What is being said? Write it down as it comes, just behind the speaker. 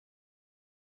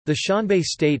The Xianbei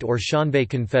state or Xianbei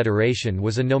Confederation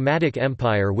was a nomadic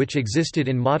empire which existed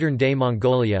in modern-day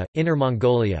Mongolia, Inner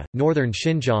Mongolia, northern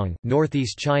Xinjiang,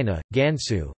 northeast China,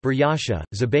 Gansu, Buryatia,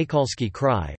 Zabaykalsky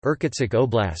Krai, Irkutsk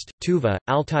Oblast, Tuva,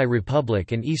 Altai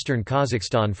Republic and eastern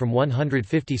Kazakhstan from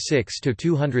 156 to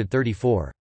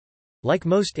 234. Like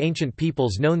most ancient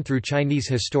peoples known through Chinese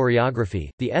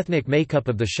historiography, the ethnic makeup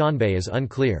of the Xianbei is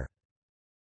unclear.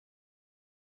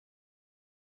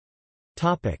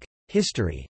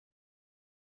 History.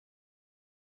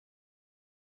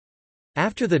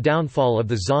 After the downfall of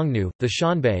the Xiongnu, the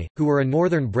Xianbei, who were a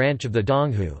northern branch of the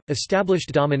Donghu,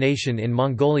 established domination in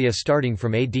Mongolia starting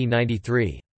from AD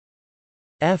 93.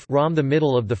 From the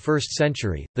middle of the 1st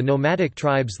century, the nomadic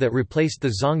tribes that replaced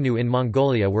the Xiongnu in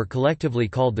Mongolia were collectively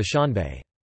called the Xianbei.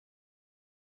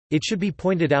 It should be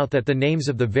pointed out that the names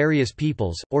of the various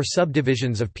peoples, or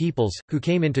subdivisions of peoples, who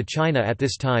came into China at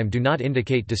this time do not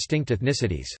indicate distinct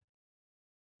ethnicities.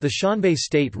 The Xianbei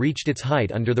state reached its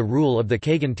height under the rule of the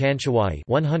Khagan Tanchawai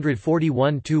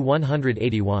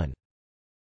 141–181.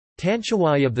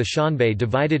 Tanchawai of the Xianbei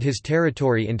divided his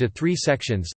territory into 3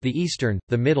 sections, the eastern,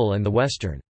 the middle and the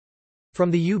western. From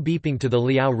the Yubiping to the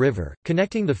Liao River,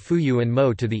 connecting the Fuyu and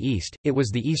Mo to the east, it was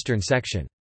the eastern section.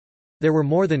 There were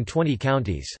more than 20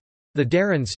 counties. The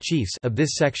Darins chiefs of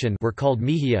this section were called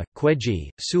Mihia,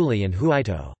 Kweji, Suli and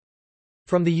Huaito.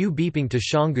 From the Yubiping to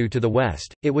Xianggu to the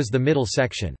west, it was the middle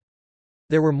section.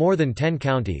 There were more than 10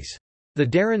 counties. The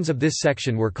Darins of this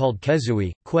section were called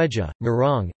Kezui, Kweja,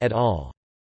 Murong, et al.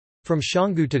 From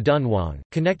Xianggu to Dunhuang,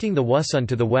 connecting the Wusun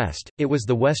to the west, it was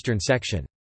the western section.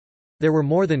 There were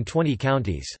more than 20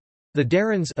 counties. The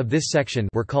Darins of this section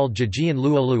were called Jijian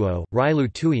Luoluo, Railu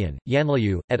Tuyan,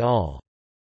 Yanliu, et al.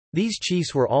 These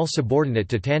chiefs were all subordinate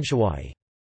to Tanchawai.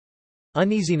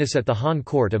 Uneasiness at the Han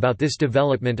court about this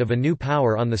development of a new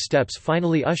power on the steppes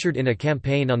finally ushered in a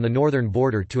campaign on the northern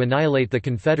border to annihilate the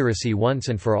confederacy once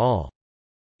and for all.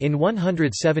 In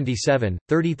 177,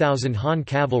 30,000 Han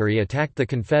cavalry attacked the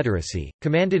confederacy,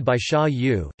 commanded by Sha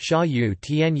Yu,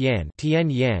 Tian Yan,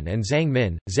 and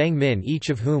Zhang Min, each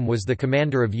of whom was the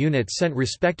commander of units sent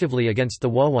respectively against the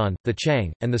Wowan, the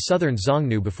Chang, and the southern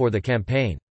Xiongnu before the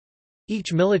campaign.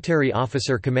 Each military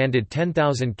officer commanded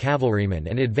 10,000 cavalrymen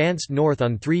and advanced north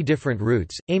on 3 different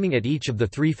routes, aiming at each of the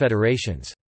 3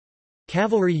 federations.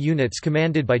 Cavalry units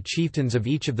commanded by chieftains of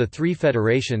each of the 3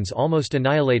 federations almost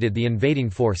annihilated the invading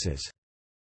forces.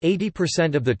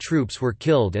 80% of the troops were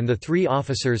killed and the 3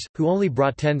 officers, who only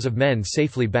brought tens of men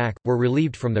safely back, were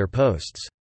relieved from their posts.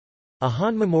 A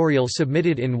Han memorial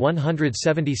submitted in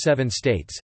 177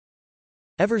 states,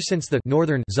 "Ever since the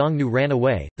northern Xiongnu ran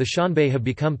away, the Xianbei have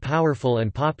become powerful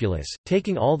and populous,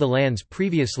 taking all the lands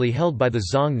previously held by the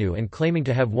Xiongnu and claiming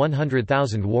to have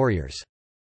 100,000 warriors.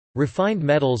 Refined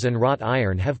metals and wrought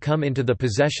iron have come into the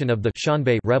possession of the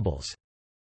Xianbei rebels.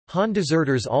 Han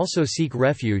deserters also seek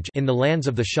refuge in the lands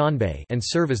of the Xianbei and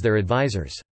serve as their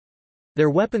advisors. Their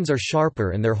weapons are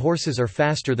sharper and their horses are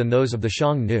faster than those of the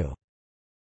Xiongnu."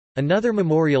 Another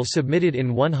memorial submitted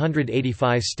in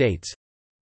 185 states,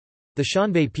 "The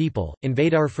Xianbei people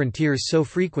invade our frontiers so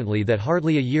frequently that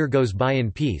hardly a year goes by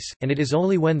in peace, and it is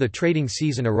only when the trading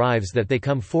season arrives that they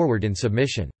come forward in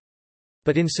submission.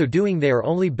 But in so doing they are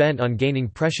only bent on gaining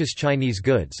precious Chinese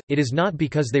goods, it is not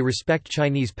because they respect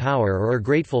Chinese power or are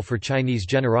grateful for Chinese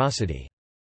generosity.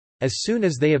 As soon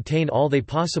as they obtain all they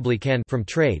possibly can from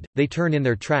trade, they turn in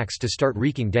their tracks to start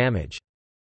wreaking damage."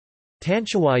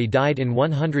 Tanchawai died in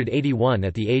 181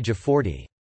 at the age of 40.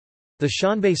 The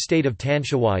Xianbei state of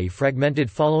Tanchawai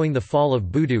fragmented following the fall of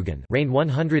Budugan, reigned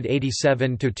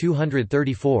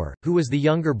 187–234, who was the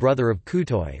younger brother of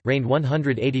Kutoi, reigned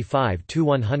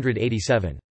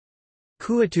 185–187.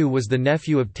 Kuatu was the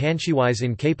nephew of Tanchiwai's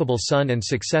incapable son and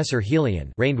successor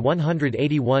Helian, reigned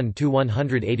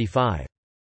 181–185.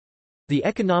 The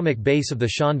economic base of the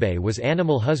Xianbei was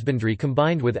animal husbandry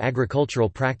combined with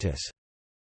agricultural practice.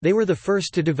 They were the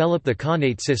first to develop the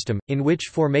Khanate system, in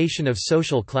which formation of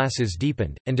social classes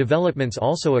deepened, and developments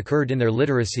also occurred in their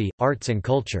literacy, arts and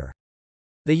culture.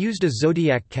 They used a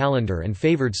zodiac calendar and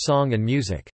favored song and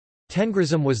music.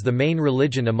 Tengrism was the main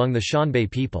religion among the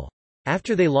Xianbei people.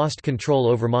 After they lost control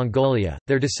over Mongolia,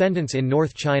 their descendants in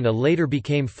North China later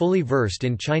became fully versed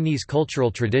in Chinese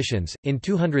cultural traditions. In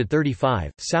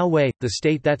 235, Cao Wei, the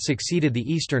state that succeeded the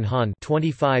Eastern Han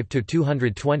 25 to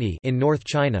 220 in North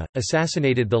China,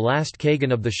 assassinated the last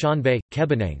Khagan of the Xianbei,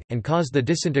 Kebaneng, and caused the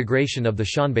disintegration of the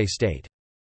Xianbei state.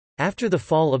 After the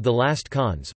fall of the last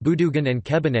Khans, Budugan and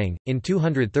Kebaneng, in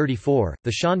 234,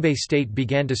 the Xianbei state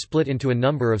began to split into a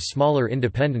number of smaller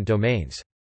independent domains.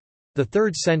 The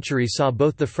 3rd century saw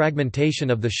both the fragmentation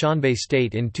of the Xianbei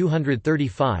state in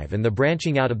 235 and the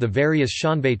branching out of the various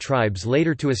Xianbei tribes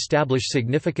later to establish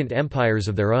significant empires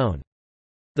of their own.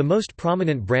 The most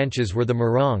prominent branches were the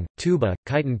Murong, Tuba,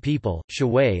 Khitan people,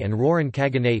 Shui and Rouran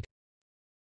Khaganate.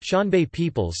 Xianbei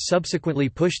peoples subsequently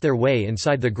pushed their way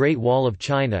inside the Great Wall of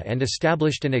China and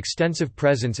established an extensive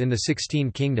presence in the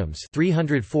 16 kingdoms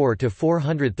 304 to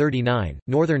 439,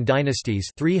 northern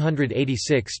dynasties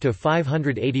 386 to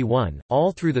 581,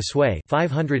 all through the Sui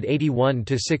 581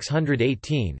 to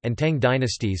 618 and Tang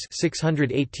dynasties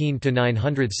 618 to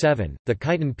 907. The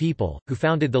Khitan people, who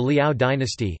founded the Liao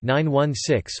dynasty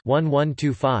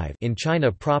 916-1125 in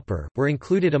China proper, were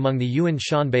included among the Yuan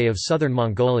Xianbei of southern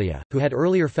Mongolia, who had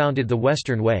earlier founded the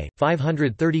Western Wei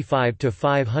 535 to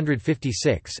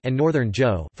 556 and Northern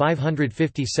Zhou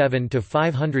 557 to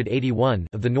 581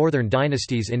 of the northern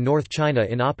dynasties in North China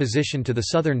in opposition to the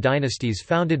southern dynasties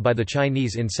founded by the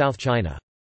Chinese in South China.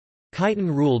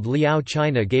 Khitan ruled Liao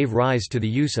China gave rise to the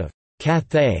use of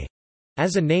Cathay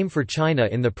as a name for China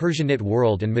in the Persianate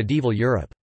world and medieval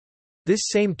Europe. This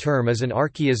same term is an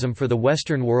archaism for the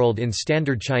Western world in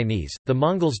Standard Chinese. The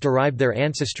Mongols derived their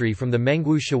ancestry from the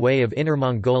Mengwu Shui of Inner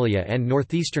Mongolia and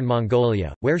northeastern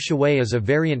Mongolia, where Shui is a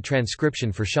variant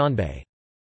transcription for Xianbei.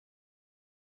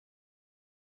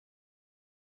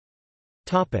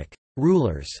 Topic: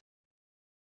 Rulers.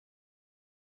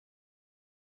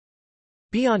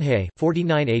 Bianhe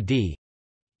 49 AD,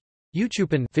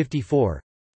 Yuchupan 54,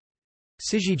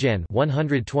 Sijijan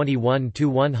 121 to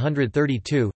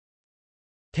 132.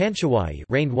 Tanshuai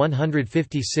reigned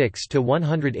 156 to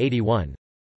 181.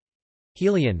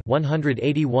 Helian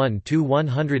 181 to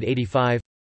 185.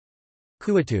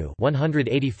 Kuatu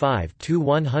 185 to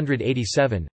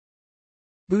 187.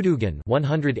 Budugan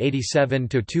 187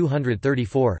 to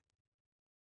 234.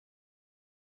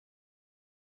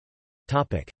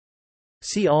 Topic.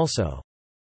 See also.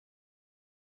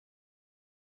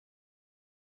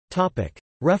 Topic.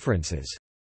 References.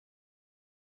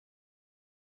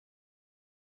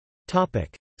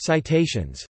 Topic.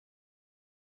 Citations.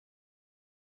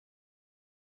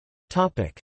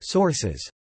 Topic. Sources.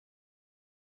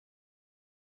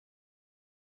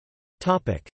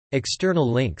 Topic. External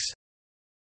links.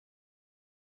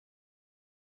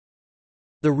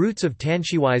 The roots of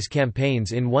Tanshiwai's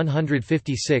campaigns in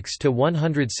 156 to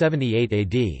 178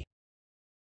 AD.